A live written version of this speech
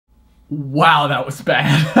Wow, that was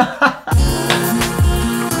bad.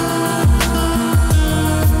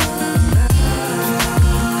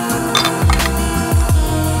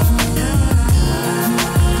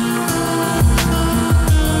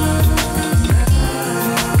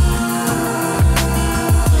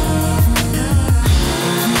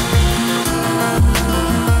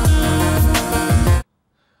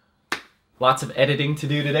 Lots of editing to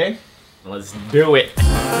do today. Let's do it.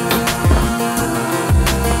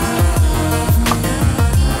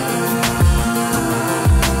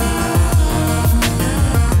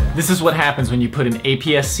 This is what happens when you put an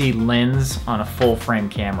APS-C lens on a full frame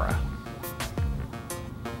camera.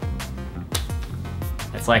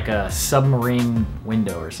 It's like a submarine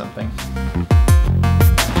window or something.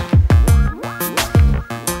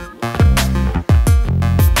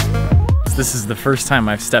 This is the first time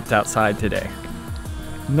I've stepped outside today.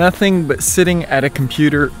 Nothing but sitting at a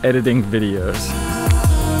computer editing videos.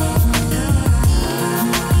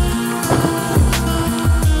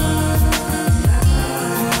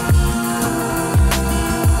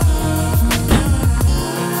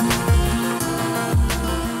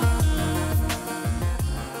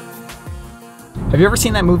 Have you ever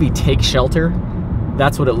seen that movie Take Shelter?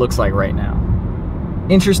 That's what it looks like right now.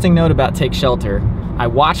 Interesting note about Take Shelter. I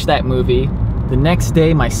watched that movie, the next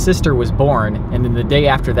day my sister was born, and then the day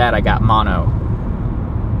after that I got mono.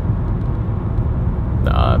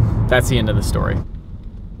 That's the end of the story.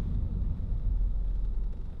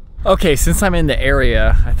 Okay, since I'm in the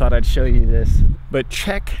area, I thought I'd show you this, but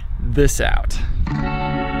check this out.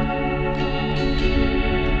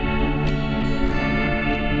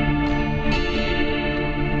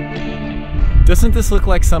 Doesn't this look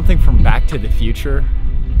like something from Back to the Future?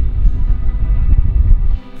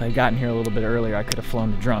 If I'd gotten here a little bit earlier, I could have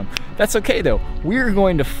flown the drone. That's okay though. We're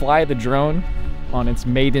going to fly the drone on its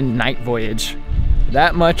maiden night voyage.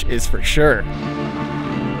 That much is for sure.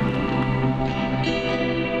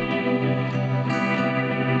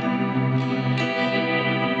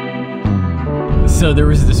 So there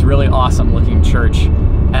was this really awesome looking church,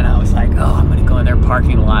 and I was like, oh, I'm gonna go in their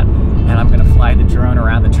parking lot and I'm gonna fly the drone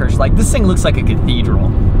around the church. Like, this thing looks like a cathedral.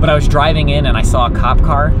 But I was driving in and I saw a cop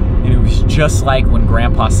car, and it was just like when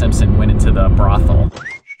Grandpa Simpson went into the brothel.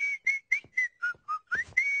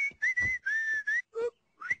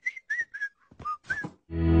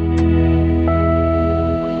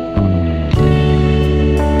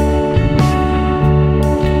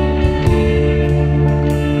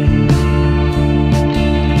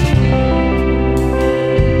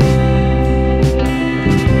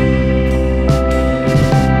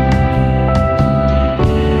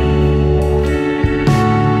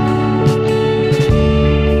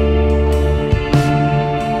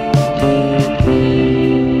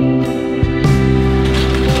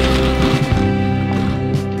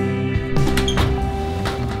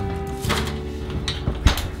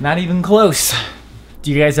 Not even close.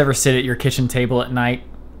 Do you guys ever sit at your kitchen table at night,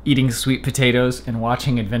 eating sweet potatoes and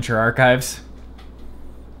watching Adventure Archives?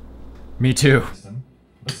 Me too.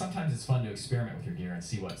 But sometimes it's fun to experiment with your gear and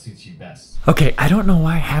see what suits you best. Okay, I don't know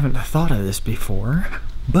why I haven't thought of this before,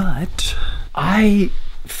 but I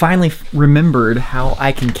finally remembered how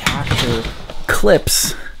I can capture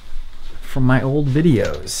clips from my old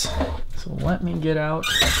videos. So let me get out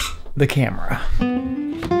the camera.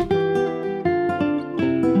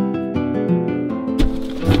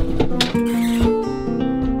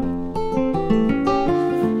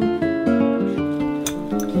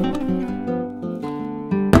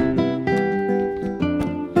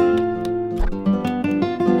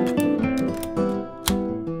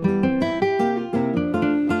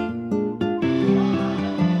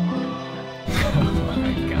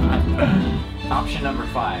 Option number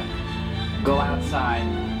 5, go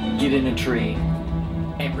outside, get in a tree,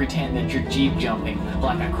 and pretend that you're Jeep jumping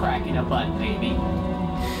like a crack in a butt, baby.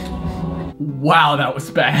 Wow, that was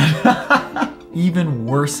bad. Even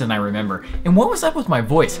worse than I remember. And what was up with my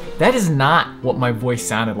voice? That is not what my voice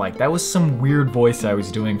sounded like. That was some weird voice I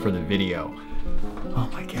was doing for the video. Oh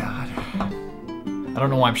my God. I don't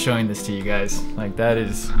know why I'm showing this to you guys. Like, that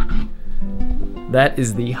is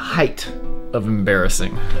the height of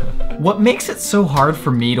embarrassing. What makes it so hard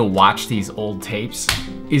for me to watch these old tapes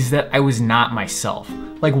is that I was not myself.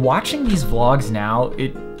 Like, watching these vlogs now,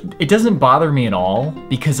 it doesn't bother me at all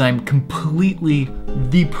because I'm completely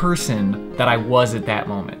the person that I was at that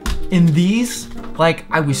moment. In these, like,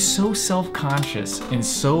 I was so self-conscious and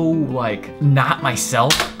so, like, not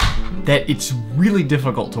myself that it's really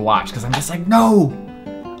difficult to watch because I'm just like, no,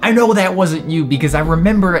 I know that wasn't you because I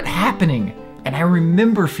remember it happening. And I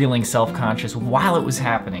remember feeling self-conscious while it was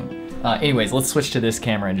happening. Anyways, let's switch to this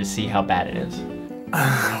camera and just see how bad it is.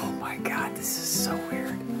 Oh my God. so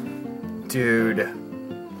weird. Dude,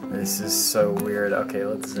 this is so weird. Okay,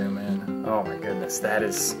 let's zoom in. Oh my goodness, that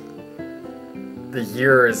is... The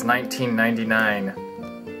year is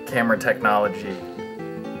 1999. Camera technology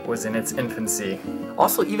was in its infancy.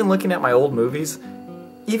 Also, even looking at my old movies,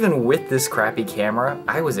 even with this crappy camera,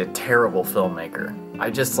 I was a terrible filmmaker. I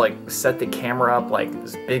just like set the camera up like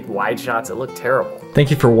this big wide shots. It looked terrible. Thank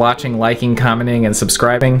you for watching, liking, commenting, and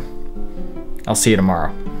subscribing. I'll see you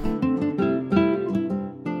tomorrow.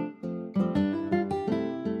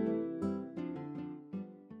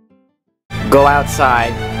 Go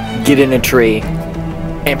outside, get in a tree,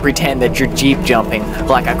 and pretend that you're Jeep jumping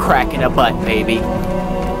like a crack in a butt, baby.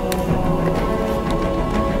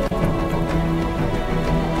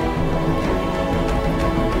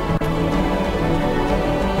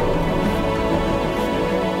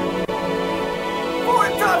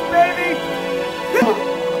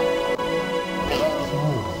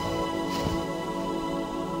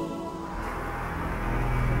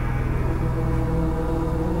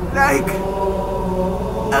 Like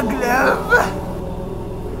a glove.